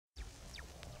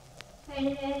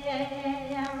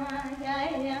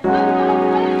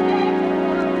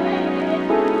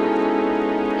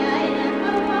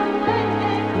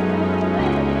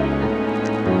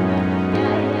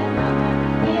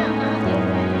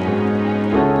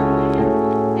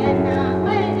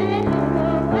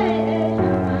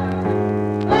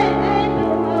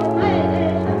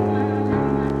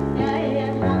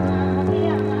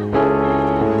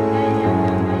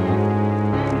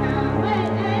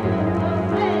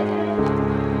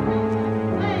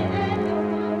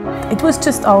It was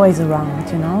just always around,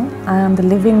 you know. The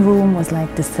living room was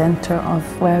like the center of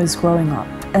where I was growing up.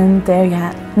 And there you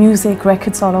had music,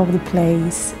 records all over the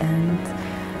place, and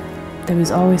there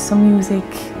was always some music.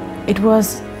 It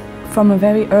was, from a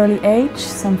very early age,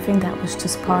 something that was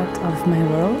just part of my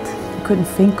world. I couldn't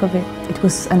think of it. It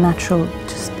was a natural,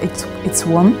 just, it's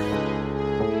one.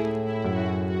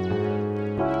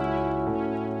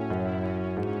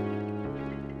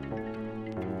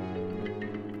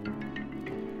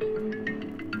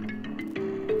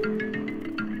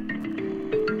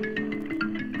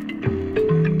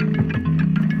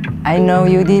 I know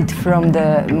Judith from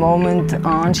the moment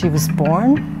on she was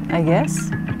born, I guess,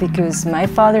 because my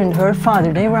father and her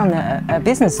father, they ran a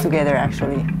business together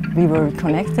actually. We were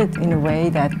connected in a way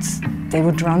that they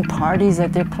would run parties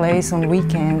at their place on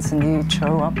weekends and we would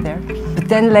show up there. But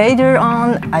then later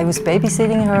on, I was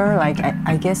babysitting her, like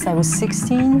I guess I was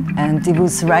 16, and it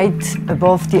was right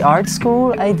above the art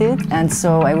school I did, and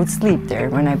so I would sleep there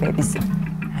when I babysit.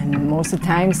 And most of the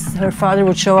times her father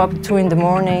would show up at 2 in the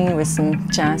morning with some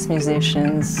jazz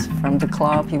musicians from the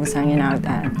club he was hanging out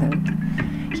at,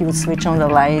 and he would switch on the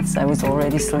lights. I was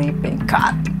already sleeping.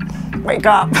 Cut! Wake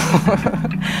up!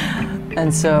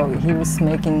 And so he was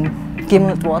making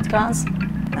gimlet vodkas,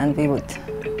 and we would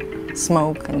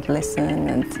smoke and listen,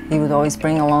 and he would always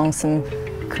bring along some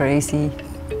crazy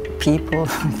people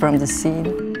from the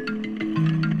scene.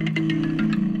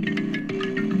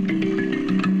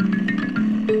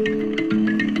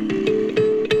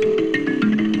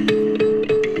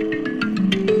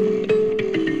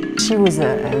 She was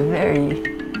a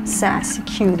very sassy,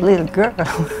 cute little girl.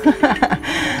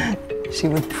 She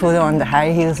would put on the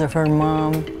high heels of her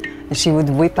mom, and she would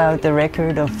whip out the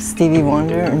record of Stevie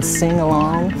Wonder and sing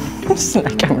along.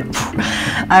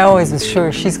 I always was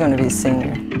sure she's going to be a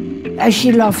singer.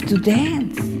 She loved to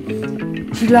dance.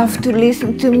 She loved to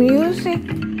listen to music.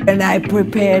 And I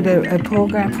prepared a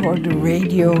program for the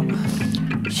radio.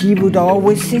 She would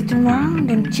always sit around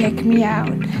and check me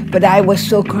out. But I was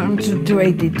so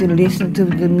concentrated to listen to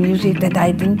the music that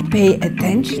I didn't pay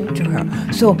attention to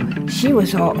her. So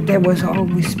there was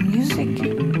always music.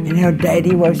 And her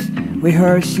daddy was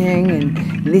rehearsing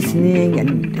and listening,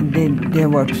 and then there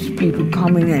were people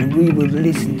coming and we would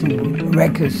listen to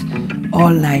records all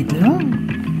night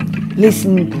long.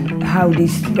 Listen how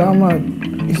this drummer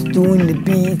is doing the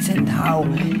beats and how,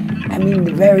 I mean,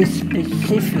 the very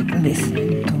specific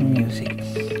listening to music.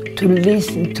 To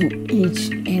listen to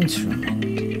each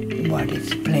instrument, what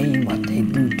it's playing, what they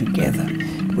do together,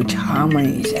 which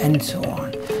harmonies and so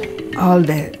on. All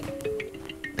that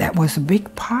was a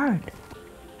big part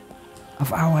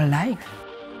of our life.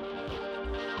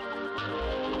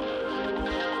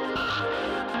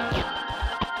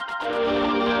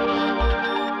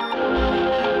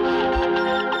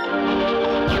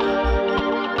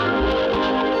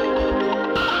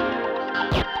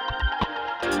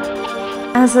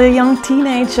 As a young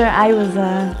teenager, I was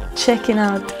checking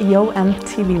out Yo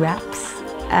MTV Raps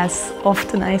as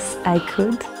often as I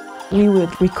could. We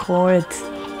would record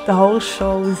the whole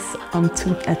shows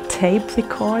onto a tape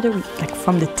recorder, like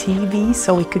from the TV,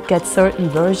 so we could get certain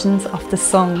versions of the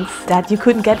songs that you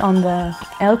couldn't get on the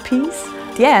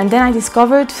LPs. Yeah, and then I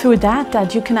discovered through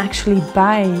that you can actually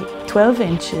buy 12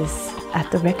 inches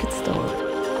at the record store.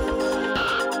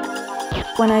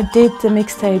 When I did the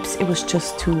mixtapes, it was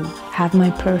just to have my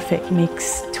perfect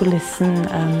mix to listen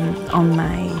on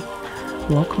my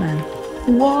Walkman.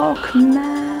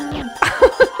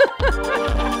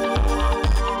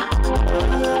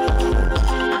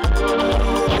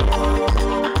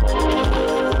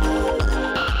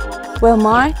 Well,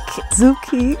 Mark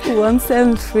Zuki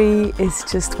 173 is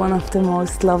just one of the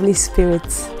most lovely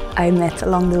spirits I met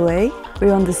along the way.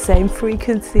 We're on the same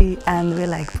frequency and we're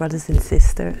like brothers and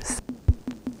sisters.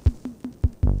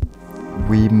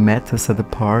 We met us at a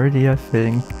party, I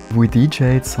think. We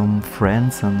DJ'd some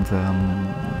friends, and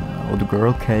the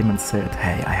girl came and said,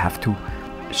 "Hey, I have to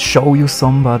show you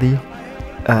somebody.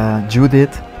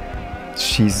 Judith,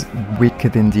 she's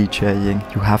wicked in DJing.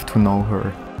 You have to know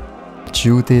her."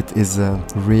 Judith is a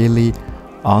really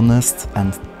honest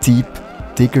and deep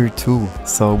digger too.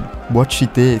 So what she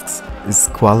did is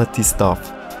quality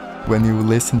stuff. When you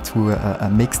listen to a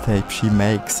mixtape she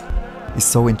makes, it's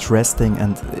so interesting,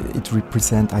 and it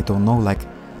represents, I don't know, like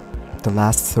the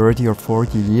last 30 or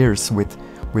 40 years with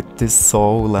this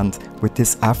soul and with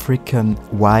this African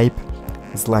vibe.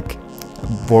 It's like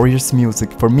warriors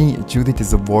music. For me, Judith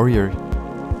is a warrior.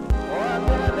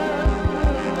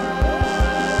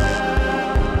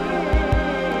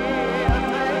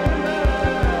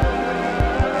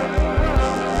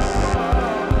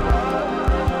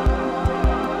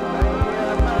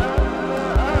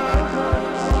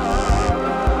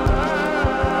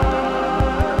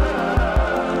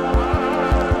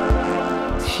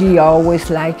 She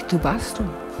always liked to bastel.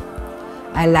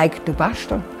 I like to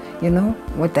bastel. You know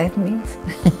what that means?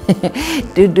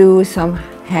 To do some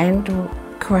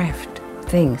handcraft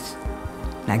things,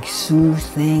 like sew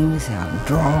things or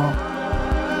draw.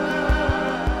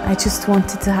 I just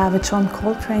wanted to have a John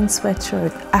Coltrane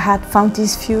sweatshirt. I had found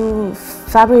these few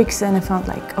fabrics and I found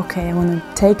like, okay, I want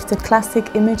to take the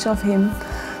classic image of him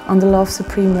on the Love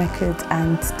Supreme record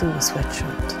and do a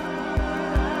sweatshirt.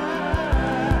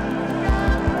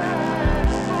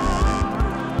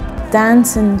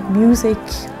 Dance and music,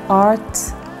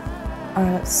 art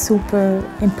are super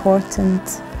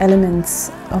important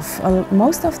elements of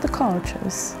most of the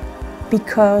cultures,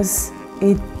 because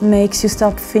it makes you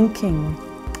stop thinking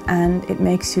and it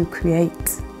makes you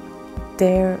create.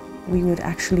 There we would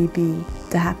actually be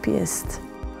the happiest.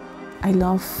 I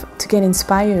love to get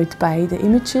inspired by the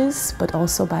images, but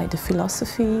also by the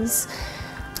philosophies.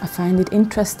 I find it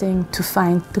interesting to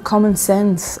find the common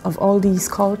sense of all these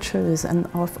cultures and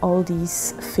of all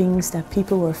these things that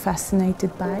people were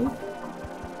fascinated by.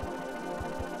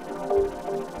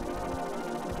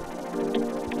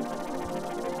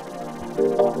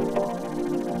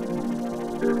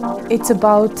 It's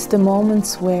about the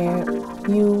moments where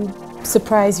you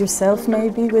surprise yourself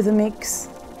maybe with a mix,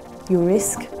 you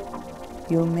risk,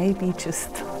 you maybe just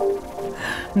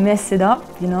mess it up,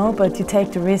 you know, but you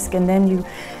take the risk and then you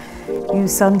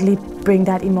suddenly bring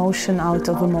that emotion out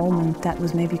of a moment that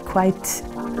was maybe quite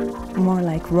more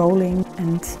like rolling,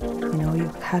 and you know,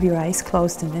 you have your eyes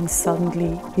closed and then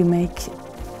suddenly you make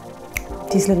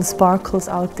these little sparkles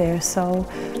out there. So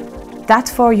that's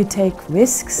for you take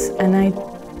risks, and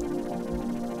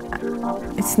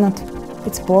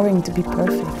it's boring to be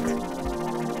perfect.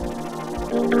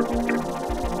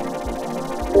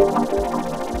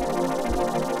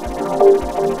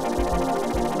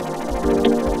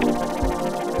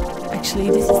 Actually,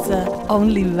 this is the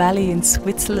only valley in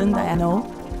Switzerland I know,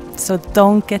 so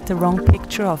don't get the wrong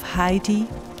picture of Heidi,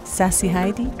 Sassy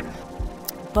Heidi.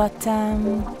 But,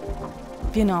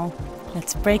 you know,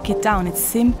 let's break it down. It's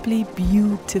simply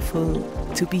beautiful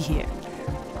to be here.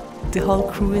 The whole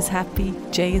crew is happy,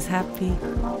 Jay is happy,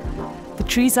 the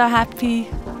trees are happy,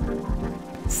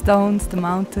 stones, the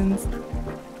mountains.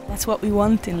 That's what we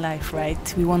want in life,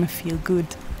 right? We want to feel good.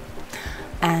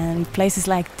 And places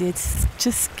like this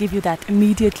just give you that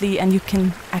immediately, and you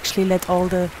can actually let all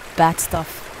the bad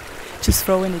stuff, just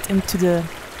throwing it into the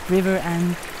river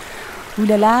and ouh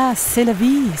là là, c'est la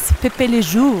vie, c'est pépé les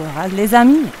jours, les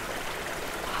amis.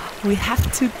 We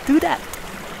have to do that.